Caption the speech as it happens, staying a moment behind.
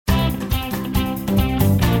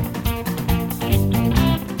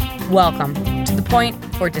Welcome to The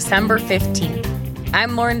Point for December 15th.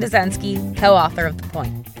 I'm Lauren Dezensky, co-author of The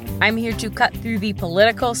Point. I'm here to cut through the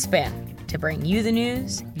political spin to bring you the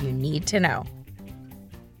news you need to know.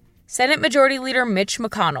 Senate Majority Leader Mitch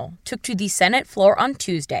McConnell took to the Senate floor on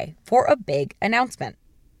Tuesday for a big announcement.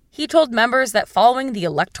 He told members that following the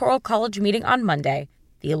Electoral College meeting on Monday,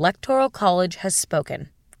 the Electoral College has spoken.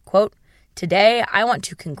 Quote, "Today, I want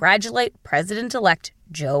to congratulate President-elect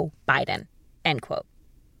Joe Biden." End quote.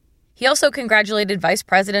 He also congratulated Vice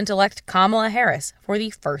President-elect Kamala Harris for the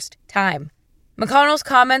first time. McConnell's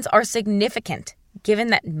comments are significant, given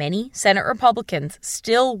that many Senate Republicans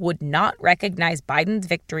still would not recognize Biden's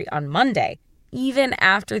victory on Monday, even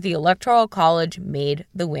after the Electoral College made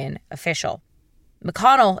the win official.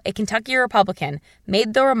 McConnell, a Kentucky Republican,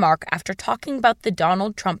 made the remark after talking about the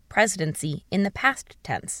Donald Trump presidency in the past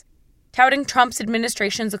tense, touting Trump's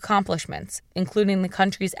administration's accomplishments, including the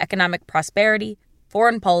country's economic prosperity,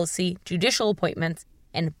 foreign policy, judicial appointments,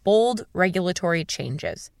 and bold regulatory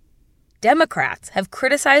changes. Democrats have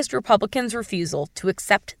criticized Republicans' refusal to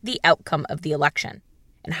accept the outcome of the election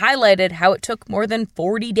and highlighted how it took more than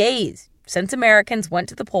 40 days since Americans went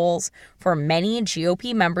to the polls for many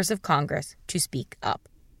GOP members of Congress to speak up.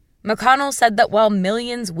 McConnell said that while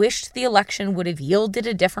millions wished the election would have yielded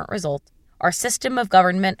a different result, our system of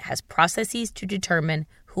government has processes to determine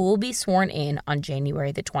who will be sworn in on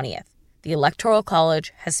January the 20th. The Electoral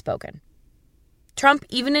College has spoken. Trump,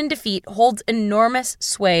 even in defeat, holds enormous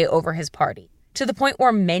sway over his party, to the point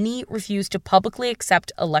where many refuse to publicly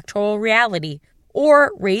accept electoral reality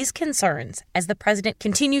or raise concerns as the president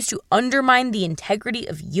continues to undermine the integrity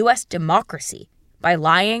of U.S. democracy by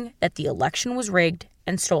lying that the election was rigged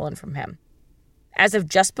and stolen from him. As of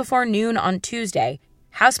just before noon on Tuesday,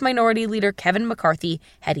 House Minority Leader Kevin McCarthy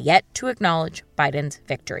had yet to acknowledge Biden's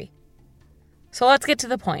victory. So let's get to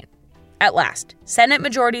the point. At last, Senate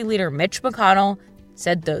Majority Leader Mitch McConnell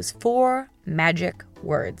said those four magic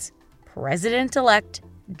words, President-elect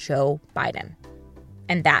Joe Biden.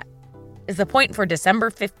 And that is The Point for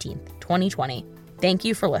December 15th, 2020. Thank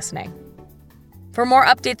you for listening. For more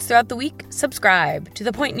updates throughout the week, subscribe to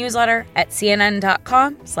The Point newsletter at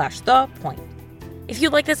cnn.com/thepoint. If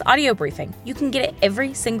you like this audio briefing, you can get it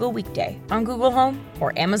every single weekday on Google Home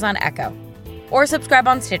or Amazon Echo. Or subscribe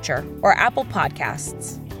on Stitcher or Apple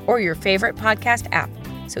Podcasts or your favorite podcast app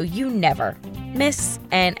so you never miss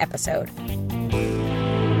an episode.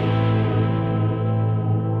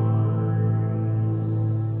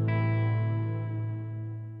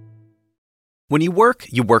 When you work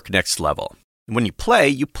next level. And when you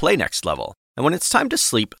play next level. And when it's time to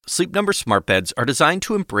sleep, Sleep Number smart beds are designed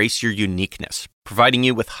to embrace your uniqueness, providing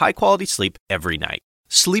you with high-quality sleep every night.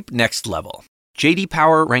 Sleep next level. J.D.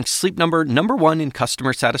 Power ranks Sleep Number #1 in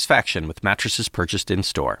customer satisfaction with mattresses purchased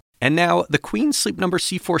in-store. And now, the Queen Sleep Number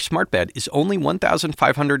C4 smart bed is only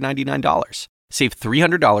 $1,599. Save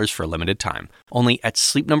 $300 for a limited time, only at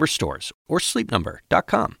Sleep Number stores or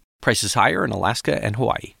sleepnumber.com. Prices higher in Alaska and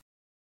Hawaii.